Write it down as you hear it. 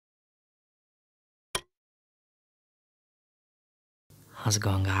How's it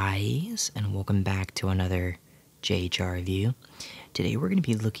going, guys? And welcome back to another JHR review. Today we're going to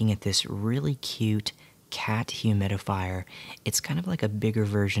be looking at this really cute cat humidifier. It's kind of like a bigger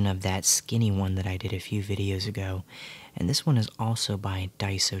version of that skinny one that I did a few videos ago. And this one is also by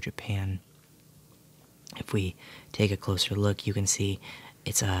Daiso, Japan. If we take a closer look, you can see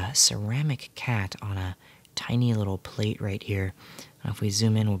it's a ceramic cat on a tiny little plate right here. If we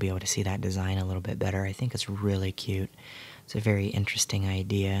zoom in, we'll be able to see that design a little bit better. I think it's really cute. It's a very interesting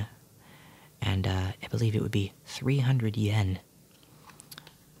idea, and I believe it would be 300 yen.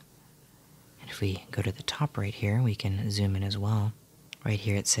 And if we go to the top right here, we can zoom in as well. Right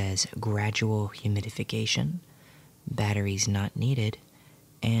here it says gradual humidification, batteries not needed,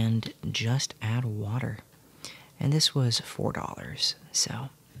 and just add water. And this was $4, so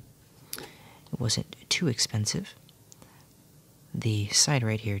it wasn't too expensive. The side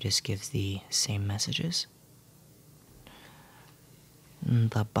right here just gives the same messages.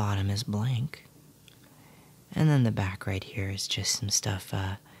 The bottom is blank. And then the back right here is just some stuff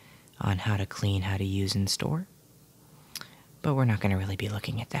on how to clean, how to use and store. But we're not going to really be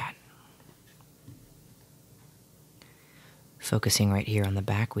looking at that. Focusing right here on the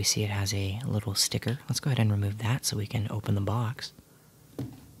back, we see it has a little sticker. Let's go ahead and remove that so we can open the box.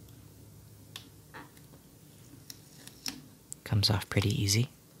 Comes off pretty easy.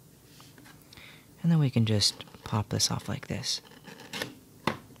 And then we can just pop this off like this.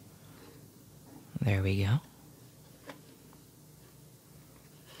 There we go.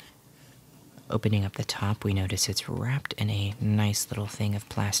 Opening up the top, we notice it's wrapped in a nice little thing of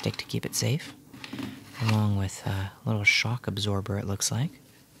plastic to keep it safe, along with a little shock absorber, it looks like.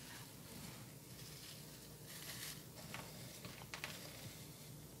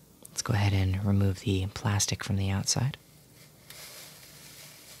 Let's go ahead and remove the plastic from the outside.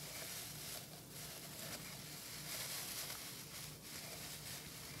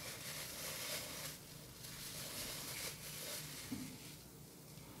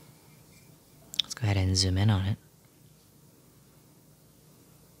 Go ahead and zoom in on it.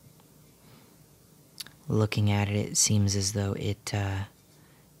 Looking at it, it seems as though it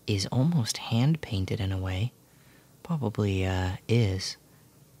is almost hand-painted in a way. Probably is.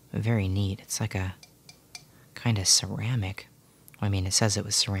 Very neat. It's like a kind of ceramic. I mean, it says it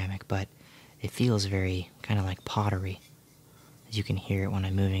was ceramic, but it feels very kind of like pottery. As you can hear it when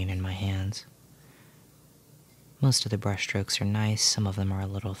I'm moving it in my hands. Most of the brush strokes are nice. Some of them are a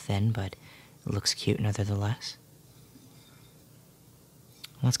little thin, but it looks cute nevertheless.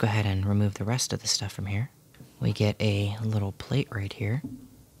 Let's go ahead and remove the rest of the stuff from here. We get a little plate right here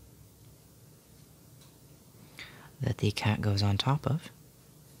that the cat goes on top of.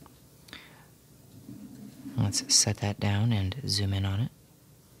 Let's set that down and zoom in on it.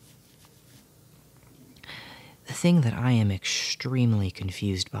 The thing that I am extremely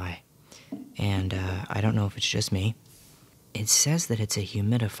confused by, and I don't know if it's just me, it says that it's a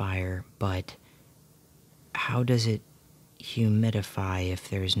humidifier, but how does it humidify if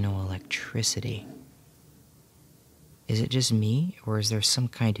there's no electricity? Is it just me, or is there some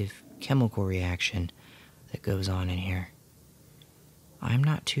kind of chemical reaction that goes on in here? I'm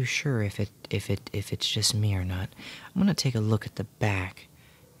not too sure if it's just me or not. I'm gonna take a look at the back.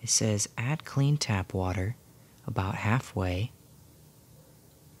 It says add clean tap water about halfway,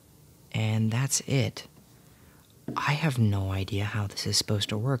 and that's it. I have no idea how this is supposed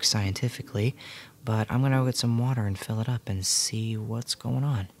to work scientifically, but I'm going to go get some water and fill it up and see what's going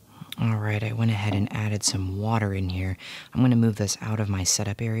on. Alright, I went ahead and added some water in here. I'm going to move this out of my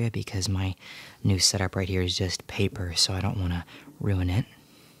setup area because my new setup right here is just paper, so I don't want to ruin it.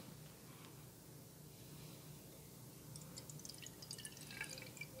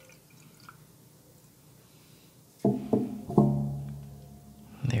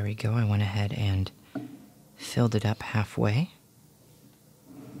 There we go, I went ahead and filled it up halfway.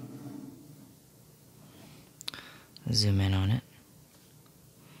 Zoom in on it.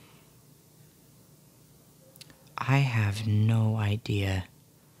 I have no idea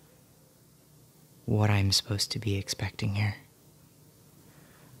what I'm supposed to be expecting here.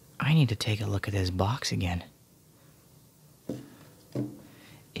 I need to take a look at this box again.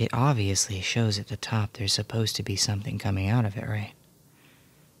 It obviously shows at the top there's supposed to be something coming out of it, right?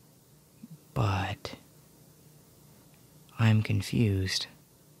 But I'm confused.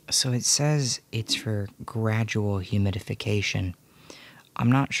 So it says it's for gradual humidification.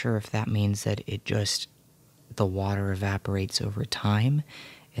 I'm not sure if that means that the water evaporates over time,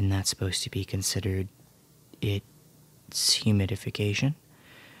 and that's supposed to be considered its humidification.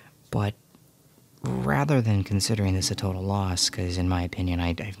 But rather than considering this a total loss, because in my opinion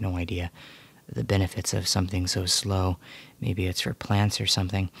I have no idea, the benefits of something so slow. Maybe it's for plants or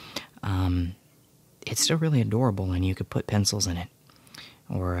something. It's still really adorable, and you could put pencils in it,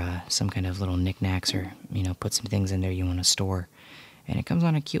 or some kind of little knickknacks, or put some things in there you want to store. And it comes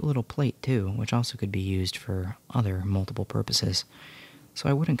on a cute little plate too, which also could be used for other multiple purposes. So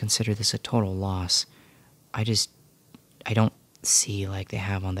I wouldn't consider this a total loss. I don't see, like they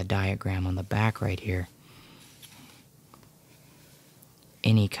have on the diagram on the back right here,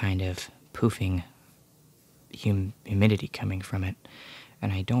 any kind of poofing humidity coming from it.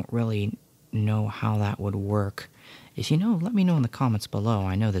 And I don't really know how that would work. If you know, let me know in the comments below.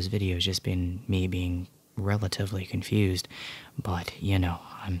 I know this video has just been me being relatively confused, but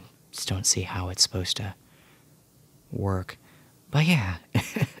I just don't see how it's supposed to work. But yeah,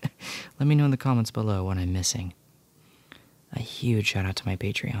 let me know in the comments below what I'm missing. A huge shout out to my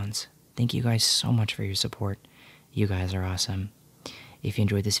Patreons. Thank you guys so much for your support. You guys are awesome. If you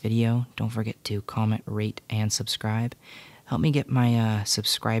enjoyed this video, don't forget to comment, rate, and subscribe. Help me get my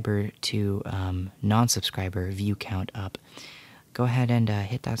subscriber to non-subscriber view count up. Go ahead and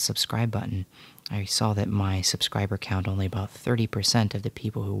hit that subscribe button. I saw that my subscriber count, only about 30% of the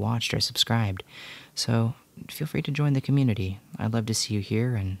people who watched are subscribed. So feel free to join the community. I'd love to see you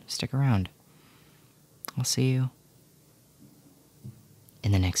here, and stick around. I'll see you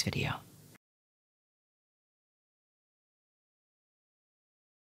in the next video.